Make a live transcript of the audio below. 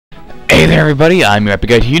Hey there everybody, I'm your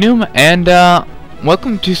epic guide HUnewm, and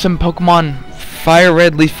welcome to some Pokemon Fire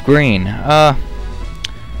Red Leaf Green.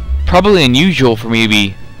 Probably unusual for me to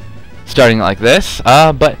be starting like this,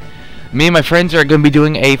 but me and my friends are going to be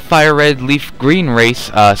doing a Fire Red Leaf Green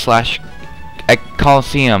race, slash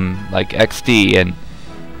Coliseum, like XD and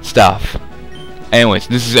stuff. Anyways,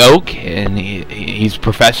 this is Oak, and he's a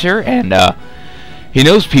professor, and he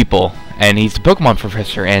knows people, and he's the Pokemon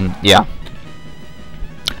professor, and yeah.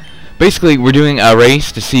 Basically, we're doing a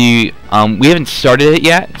race to see, we haven't started it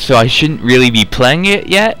yet, so I shouldn't really be playing it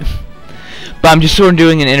yet. But I'm just sort of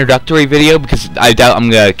doing an introductory video because I doubt I'm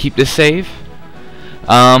going to keep this save.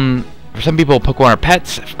 For some people, Pokemon are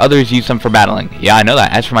pets, others use them for battling. Yeah, I know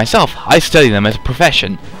that. As for myself, I study them as a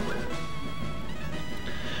profession.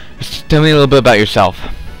 Just tell me a little bit about yourself.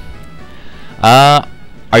 Are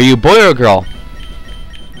you a boy or a girl?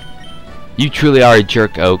 You truly are a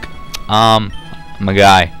jerk, Oak. I'm a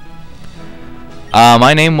guy.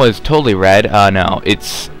 My name was totally Red. No,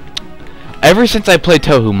 it's ever since I played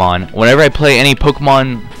HUnewm, whenever I play any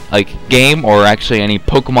Pokemon like game or actually any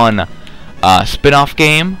Pokemon spin-off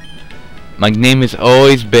game, my name has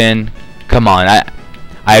always been. Come on, I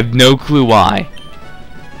have no clue why.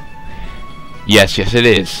 Yes, it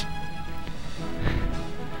is.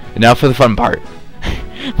 And now for the fun part.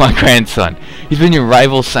 My grandson. He's been your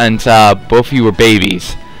rival since both of you were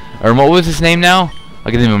babies. Or what was his name now?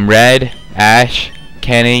 I'll give him Red, Ash,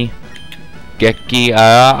 Kenny, Geki.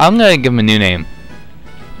 I'm gonna give him a new name.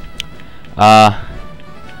 I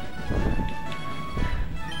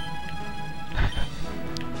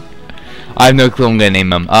have no clue what I'm gonna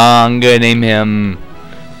name him. I'm gonna name him.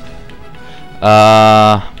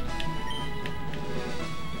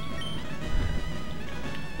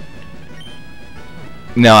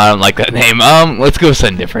 No, I don't like that name. Let's go with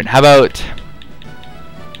something different. How about?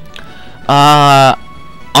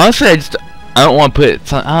 Honestly, I don't want to put it.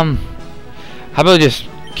 How about just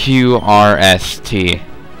QRST?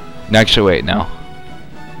 No, actually, wait, no.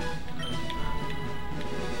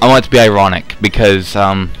 I want it to be ironic because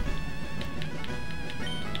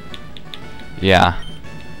yeah.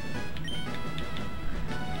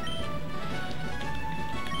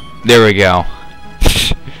 There we go.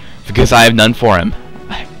 Because I have none for him.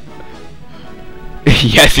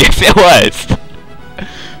 yes, it was.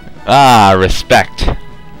 Respect.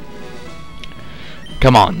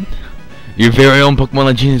 Come on. Your very own Pokemon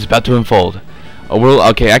legend is about to unfold. A world.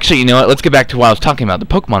 Okay, actually, you know what? Let's get back to what I was talking about, the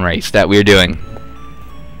Pokemon race that we're doing.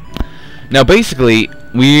 Now, basically,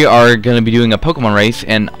 we are going to be doing a Pokemon race,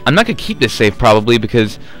 and I'm not going to keep this safe, probably,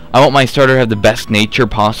 because I want my starter to have the best nature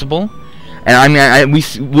possible. And, I mean,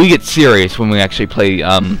 we get serious when we actually play,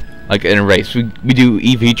 like, in a race. We do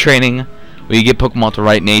EV training. We get Pokemon with the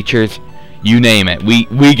right natures. You name it.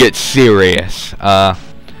 We get serious.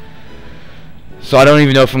 So I don't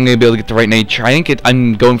even know if I'm going to be able to get the right nature. I think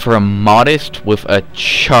I'm going for a Modest with a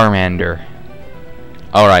Charmander.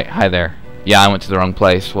 Alright, hi there. Yeah, I went to the wrong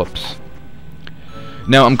place. Whoops.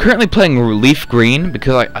 Now, I'm currently playing Leaf Green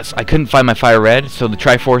because I couldn't find my Fire Red, so the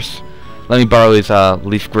Triforce let me borrow his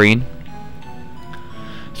Leaf Green.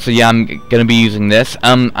 So yeah, I'm going to be using this.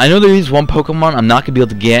 I know there is one Pokemon I'm not going to be able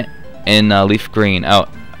to get in Leaf Green.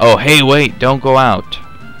 Oh, hey, wait, don't go out.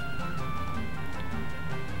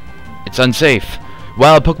 It's unsafe.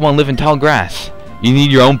 Wild Pokemon live in tall grass. You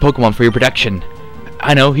need your own Pokemon for your protection.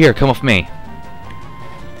 I know, here, come with me.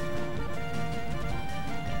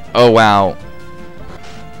 Oh, wow.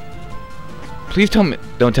 Please don't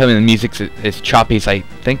tell me the music's as choppy as I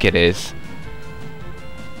think it is.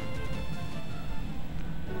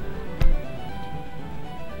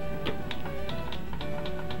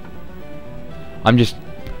 I'm just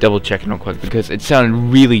double checking real quick because it sounded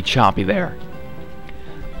really choppy there.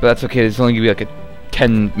 But that's okay, it's only gonna be like a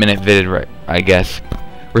 10-minute vid, right, I guess.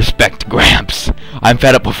 Respect Gramps. I'm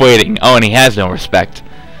fed up with waiting. Oh, and he has no respect.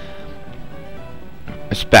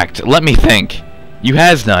 Respect. Let me think. You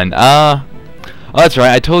has none. Oh, that's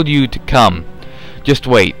right, I told you to come. Just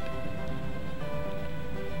wait.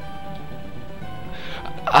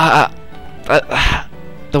 The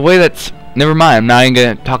way that's... Never mind, I'm not even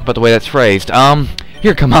gonna talk about the way that's phrased.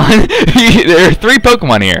 Here, come on. There are 3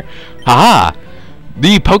 Pokemon here. Haha.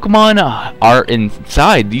 The Pokemon are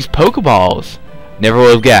inside these Pokeballs. Never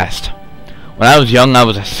would have guessed. When I was young, I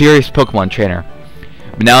was a serious Pokemon trainer.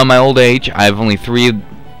 But now in my old age, I have only 3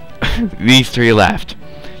 these 3 left.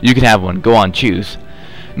 You can have one. Go on, choose.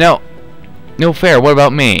 Now, no fair. What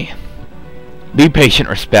about me? Be patient,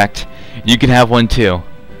 Respect. You can have one too.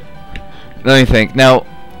 Let me think. Now,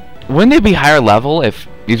 wouldn't they be higher level if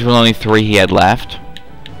these were only 3 he had left?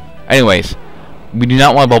 Anyways, we do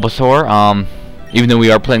not want Bulbasaur. even though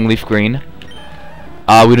we are playing Leaf Green.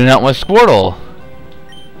 We do not want Squirtle.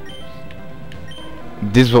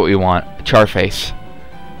 This is what we want. Charface.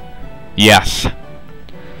 Yes.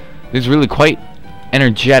 This is really quite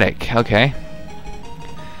energetic. Okay.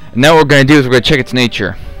 Now what we're going to do is we're going to check its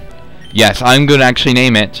nature. Yes, I'm going to actually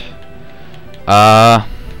name it.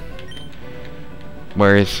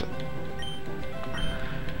 Where is...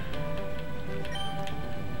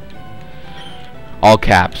 all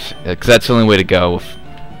caps, because that's the only way to go with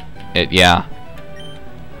it, yeah.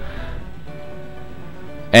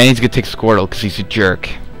 And he's gonna take Squirtle because he's a jerk.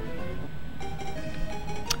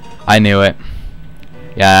 I knew it.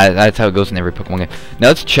 Yeah, that's how it goes in every Pokemon game. Now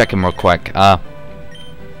let's check him real quick. I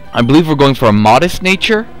believe we're going for a modest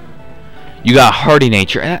nature. You got hardy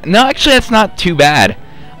nature. No, actually that's not too bad.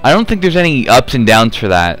 I don't think there's any ups and downs for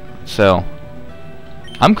that, so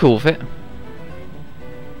I'm cool with it.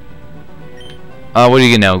 What do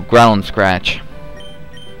you know? Growl and Scratch.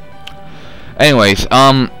 Anyways,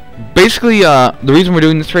 basically, the reason we're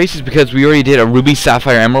doing this race is because we already did a Ruby,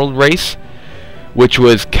 Sapphire, Emerald race, which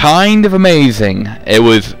was kind of amazing. It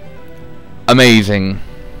was amazing.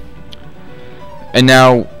 And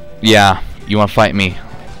now, yeah, you want to fight me.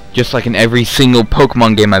 Just like in every single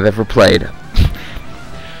Pokemon game I've ever played.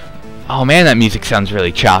 Oh man, that music sounds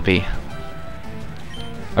really choppy.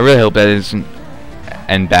 I really hope that doesn't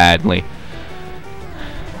end badly.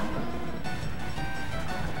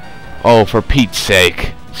 Oh, for Pete's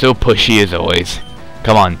sake. So pushy as always.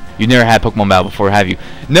 Come on. You've never had Pokemon Battle before, have you?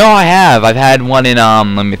 No, I have. I've had one in,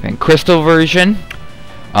 let me think. Crystal version.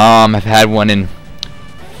 I've had one in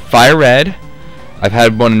Fire Red. I've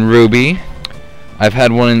had one in Ruby. I've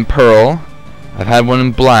had one in Pearl. I've had one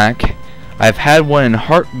in Black. I've had one in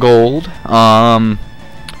Heart Gold.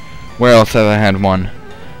 Where else have I had one?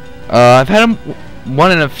 I've had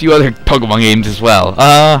one in a few other Pokemon games as well.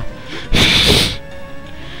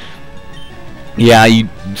 Yeah, you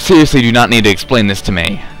seriously do not need to explain this to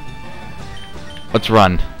me. Let's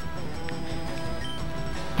run.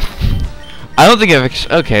 I don't think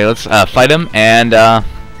I've... okay, let's fight him, and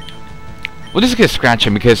we'll just get scratch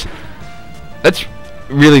him, because that's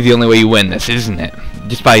really the only way you win this, isn't it?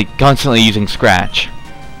 Just by constantly using Scratch.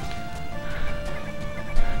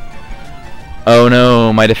 Oh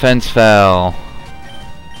no, my defense fell.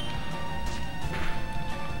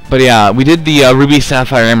 But yeah, we did the Ruby,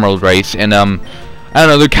 Sapphire, Emerald race, and I don't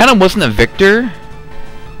know, there kind of wasn't a victor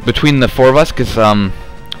between the four of us, because there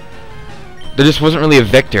just wasn't really a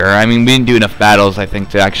victor. I mean, we didn't do enough battles, I think,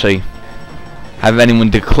 to actually have anyone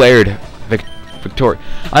declared victorious.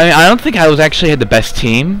 I mean, I don't think I actually had the best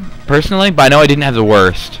team, personally, but I know I didn't have the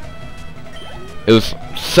worst. It was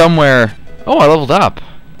somewhere... oh, I leveled up.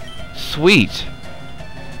 Sweet.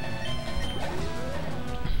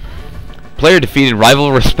 Player defeated,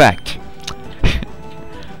 rival respect.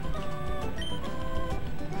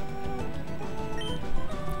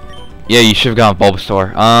 Yeah, you should have gone with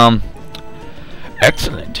Bulbasaur.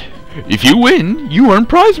 Excellent. If you win, you earn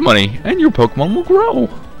prize money, and your Pokemon will grow.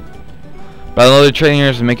 Battle other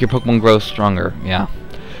trainers and make your Pokemon grow stronger. Yeah.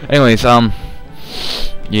 Anyways,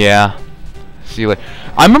 yeah. See you later.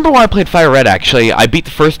 I remember when I played Fire Red, actually. I beat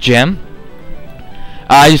the first gym.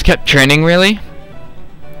 I just kept training, really.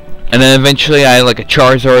 And then eventually I had like a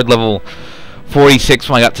Charizard level 46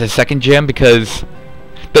 when I got to the second gym, because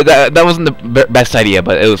that wasn't the best idea,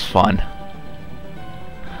 but it was fun.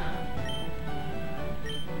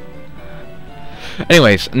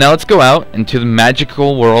 Anyways, now let's go out into the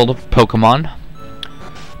magical world of Pokemon.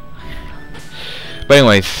 But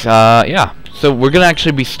anyways, yeah. So we're gonna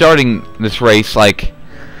actually be starting this race like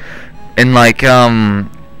in like on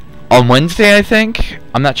Wednesday, I think.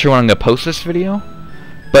 I'm not sure when I'm gonna post this video,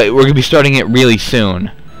 but we're gonna be starting it really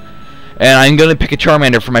soon. And I'm gonna pick a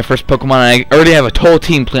Charmander for my first Pokemon. I already have a total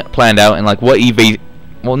team planned out, and like what EV,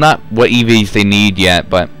 well, not what EVs they need yet,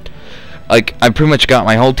 but like I pretty much got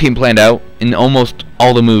my whole team planned out in almost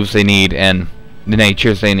all the moves they need and the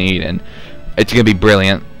natures they need, and it's gonna be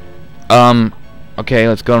brilliant. Okay,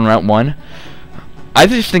 let's go on Route 1. I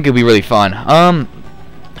just think it'll be really fun.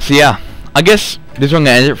 So yeah, I guess this is where I'm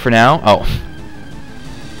gonna end it for now. Oh.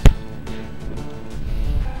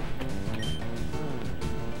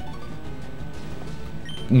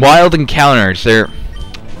 Wild encounters, they're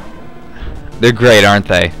great, aren't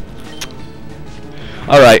they?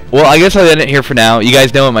 Alright, well I guess I'll end it here for now. You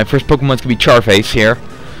guys know what, my first Pokemon's gonna be Charface here.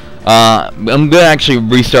 I'm gonna actually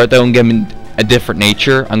restart though and give him a different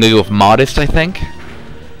nature. I'm gonna go with Modest, I think.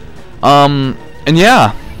 And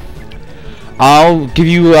yeah, I'll give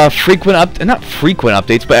you not frequent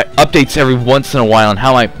updates, but updates every once in a while on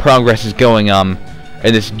how my progress is going in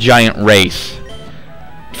this giant race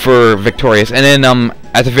for victorious. And then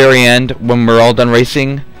at the very end, when we're all done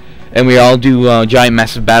racing, and we all do giant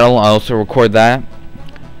massive battle, I'll also record that.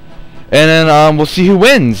 And then we'll see who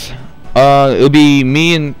wins. It'll be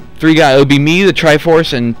me and 3 guys. It'll be me, the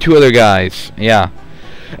Triforce, and 2 other guys. Yeah.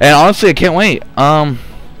 And honestly, I can't wait.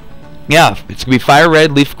 Yeah, it's gonna be Fire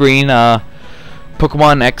Red, Leaf Green,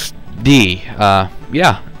 Pokemon XD.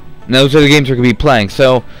 Yeah. And those are the games we're gonna be playing.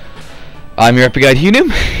 So, I'm your Epic Guide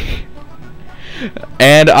HUnewm.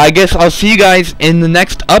 And I guess I'll see you guys in the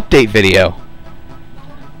next update video.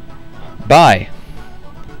 Bye.